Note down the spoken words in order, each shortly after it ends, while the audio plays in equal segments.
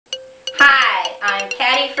I'm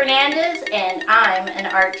Patty Fernandez and I'm an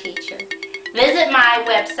art teacher. Visit my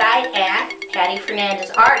website at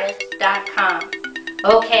pattyfernandezartist.com.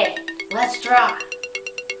 Okay, let's draw.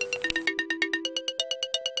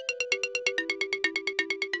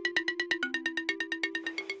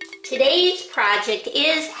 Today's project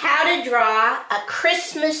is how to draw a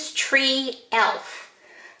Christmas tree elf.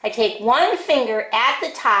 I take one finger at the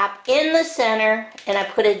top in the center and I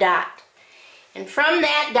put a dot. And from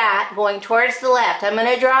that dot going towards the left, I'm going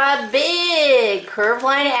to draw a big curved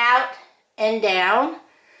line out and down.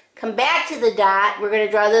 Come back to the dot. We're going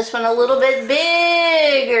to draw this one a little bit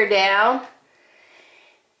bigger down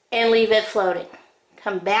and leave it floating.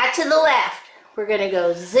 Come back to the left. We're going to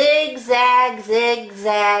go zigzag,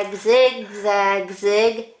 zigzag, zigzag,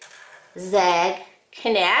 zigzag,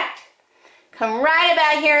 connect. Come right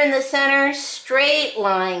about here in the center, straight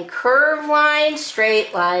line, curved line,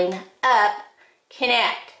 straight line, up,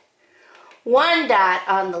 connect. One dot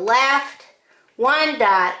on the left, one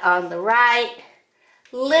dot on the right,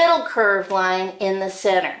 little curved line in the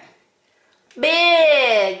center.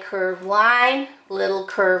 Big curved line, little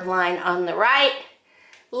curved line on the right,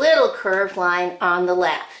 little curved line on the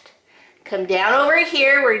left. Come down over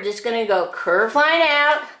here, we're just going to go curved line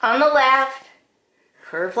out on the left,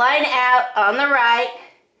 curved line out on the right,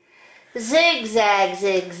 zigzag,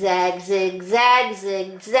 zigzag, zigzag,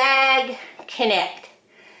 zigzag, connect.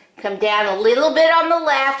 Come down a little bit on the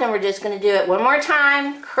left and we're just going to do it one more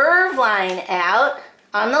time. Curved line out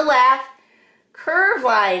on the left, curved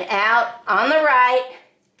line out on the right,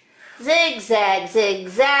 zigzag,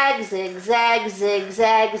 zigzag, zigzag,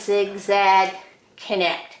 zigzag, zigzag,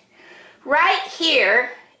 connect. Right here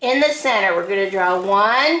in the center, we're going to draw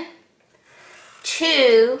 1,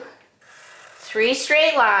 2, 3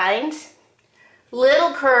 straight lines,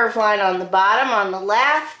 little curved line on the bottom on the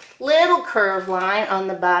left, little curved line on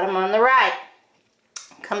the bottom on the right.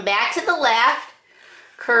 Come back to the left,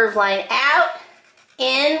 curved line out,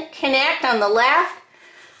 in, connect on the left,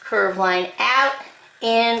 curved line out,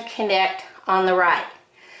 in, connect on the right.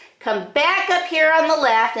 Come back up here on the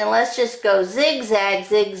left and let's just go zigzag,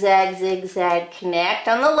 zigzag, zigzag, connect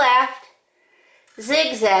on the left,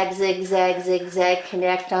 zigzag, zigzag, zigzag,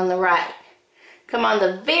 connect on the right. Come on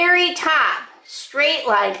the very top, straight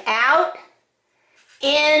line out,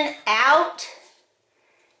 in, out,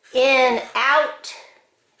 in, out,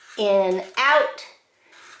 in, out,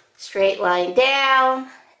 straight line down,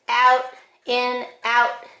 out, in,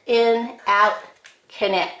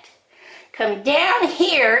 connect. Come down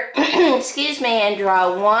here, excuse me, and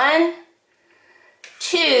draw 1,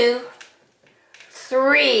 2,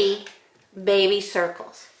 3 baby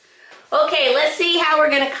circles. Okay, let's see how we're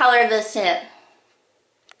going to color this in.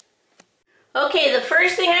 Okay, the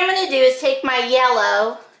first thing I'm going to do is take my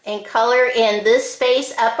yellow and color in this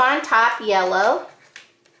space up on top yellow.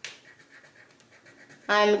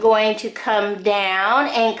 I'm going to come down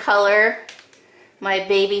and color my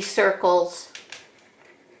baby circles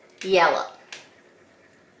yellow.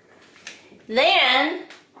 Then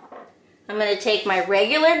I'm going to take my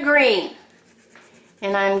regular green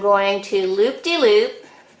and I'm going to loop-de-loop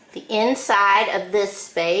the inside of this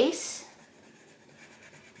space.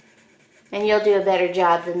 And you'll do a better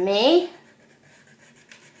job than me.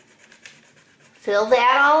 Fill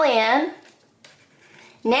that all in.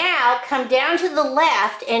 Now come down to the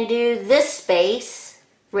left and do this space,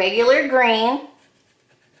 regular green.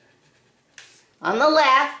 On the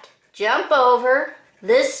left, jump over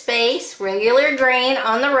this space, regular green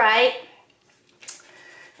on the right.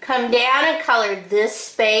 Come down and color this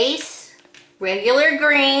space, regular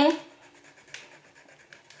green.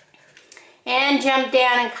 And jump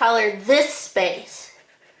down and color this space,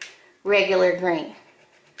 regular green.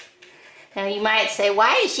 Now you might say,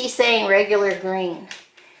 why is she saying regular green?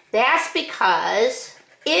 That's because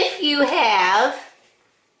if you have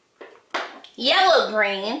yellow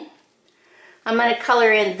green, I'm going to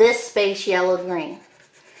color in this space yellow green.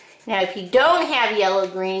 Now if you don't have yellow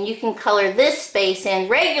green, you can color this space in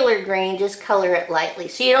regular green, just color it lightly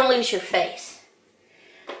so you don't lose your face.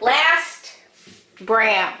 Last,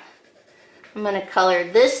 brown. I'm going to color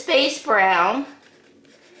this space brown,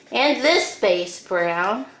 and this space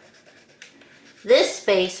brown, this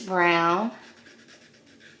space brown,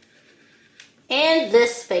 and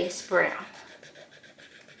this space brown.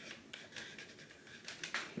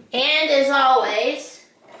 And as always,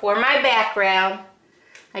 for my background,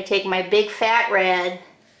 I take my big fat red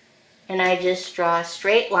and I just draw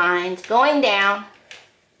straight lines going down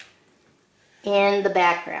in the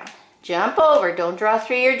background. Jump over, don't draw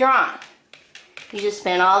through your drawing. You just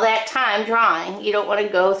spent all that time drawing. You don't want to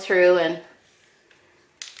go through and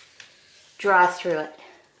draw through it.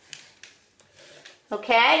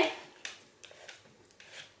 Okay?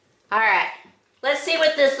 All right, let's see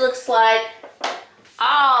what this looks like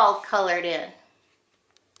all colored in.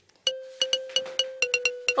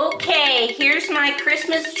 Okay, here's my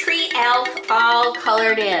Christmas tree elf all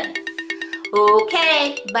colored in.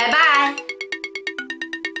 Okay, bye-bye.